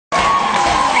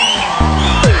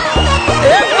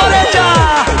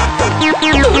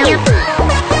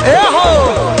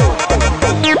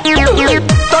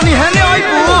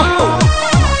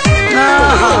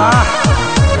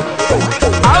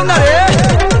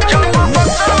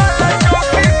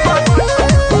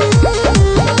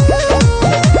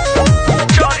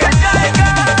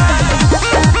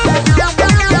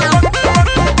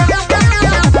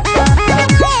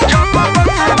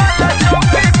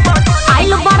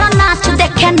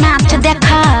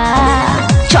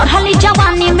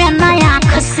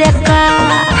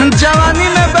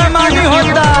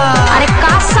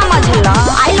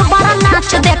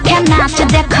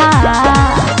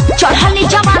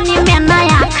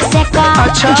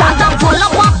अच्छा ज्यादा बोलो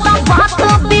बात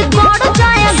बिगड़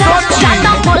जाएगा,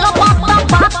 ज्यादा बोलो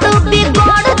बात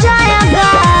बिगड़ जाएगा।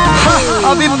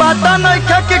 अभी पता नहीं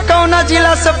क्या कि कौना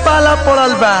जिला से पाला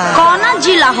पड़ल बा। कौना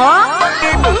जिला हो?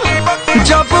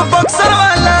 जब बक्सर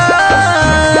वाला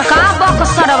का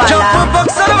बक्सर वाला? जब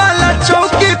बक्सर वाला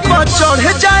चौकी पर चढ़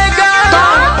जाएगा तो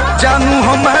जानू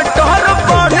हम डर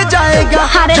बढ़ जाएगा।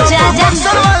 अरे जब जा जा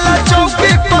बक्सर वाला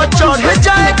चौकी पर चढ़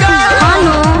जाएगा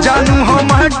जानू हम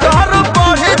डर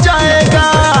बढ़ जाएगा।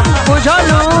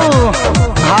 बुझलू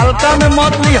हल्का में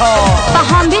मत ली हो। तो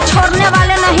हम भी छोड़ने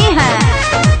वाले नहीं हैं।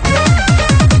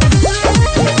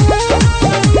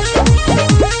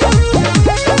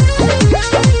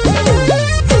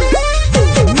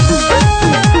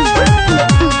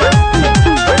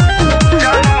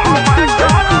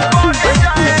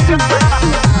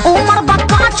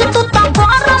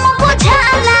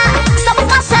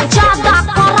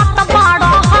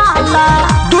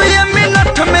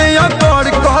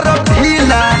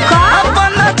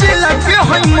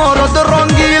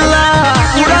 रंगीला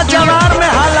पूरा जवार में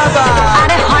हाला बा।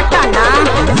 अरे हटा ना,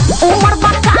 उम्र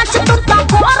बकाच तू तो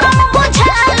गरम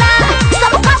बुझेला,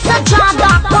 सबका से ज्यादा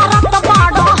करत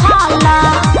बड़ा हाला।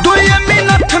 2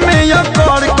 मिनट में ये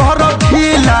कर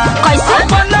ढीला कैसे?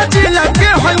 अपना जिला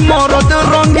के है मरद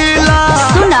रंगीला।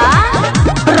 सुना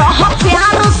रह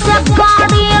प्यार से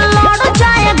गाड़ी लड़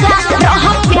जाएगा, रह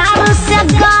प्यार से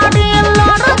गाड़ी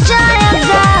लड़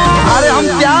जाएगा। अरे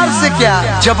हम प्यार से क्या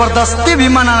जबरदस्ती भी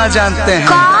मनाना जानते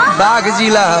हैं। बाग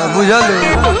जिला बुझल।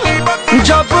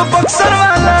 जब बक्सर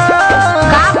वाला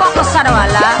का बक्सर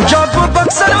वाला? जब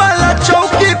बक्सर वाला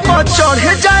चौकी पर चढ़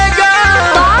जाएगा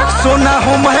सोना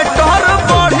हो टहर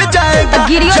बढ़ जाएगा।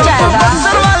 गिरियो जब जाएगा।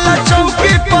 बक्सर वाला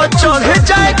चौकी पर चढ़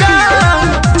जाएगा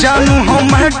जानू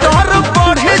हम टहर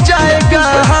बढ़ जाएगा।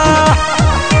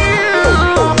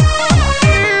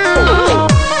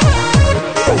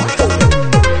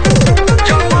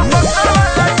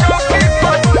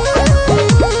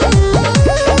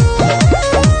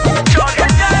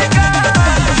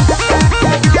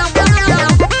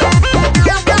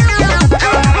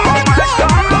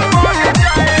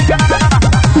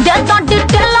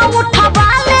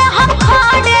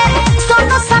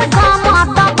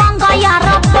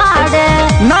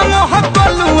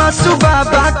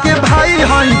 बाबा के भाई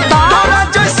हई तोरा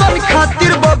जैसन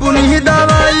खातिर बबुनी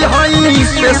दवाई हई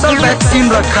स्पेशल वैक्सीन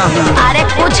रखा हूँ। अरे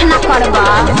कुछ न करबा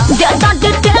ज्यादा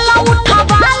डिटेल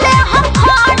उठवा ले हम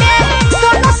खड़े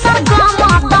सोनू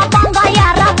सरगमा दबंगा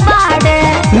यार बाड़े।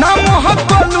 नाम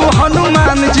हकलू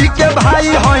हनुमान जी के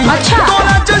भाई हई। अच्छा।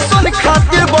 तोरा जैसन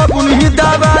खातिर बबुनी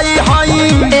दवाई हई।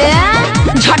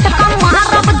 झटका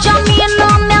मारब जमीन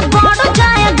में गड़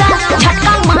जाएगा,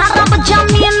 झटका मारब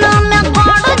जमीन में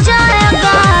गड़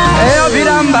जाएगा। ए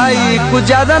अभिराम भाई कुछ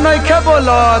ज्यादा नहीं खे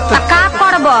बोलत। का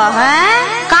करब हैं?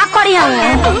 का करी हम?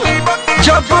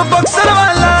 जब बक्सर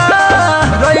वाला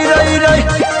रही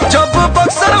जब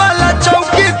बक्सर वाला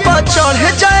चौकी पर चढ़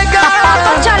जाएगा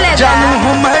जानू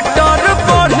हम डर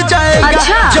बढ़ जाएगा।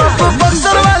 अच्छा। जब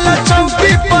बक्सर वाला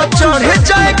चौकी पर चढ़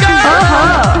जाएगा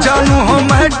जानू हम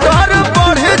डर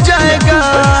बढ़ जाएगा।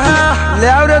 ले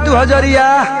आओ रे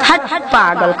 2000। हट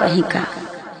पागल कहीं का।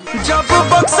 जब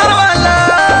बक्सर वाला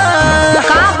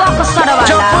का बक्सर वाला?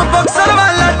 जब बक्सर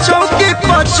वाला चौकी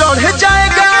पर चढ़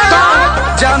जाएगा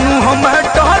जानू हम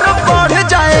डर बढ़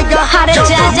जाएगा। अरे जब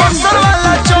जा जा। बक्सर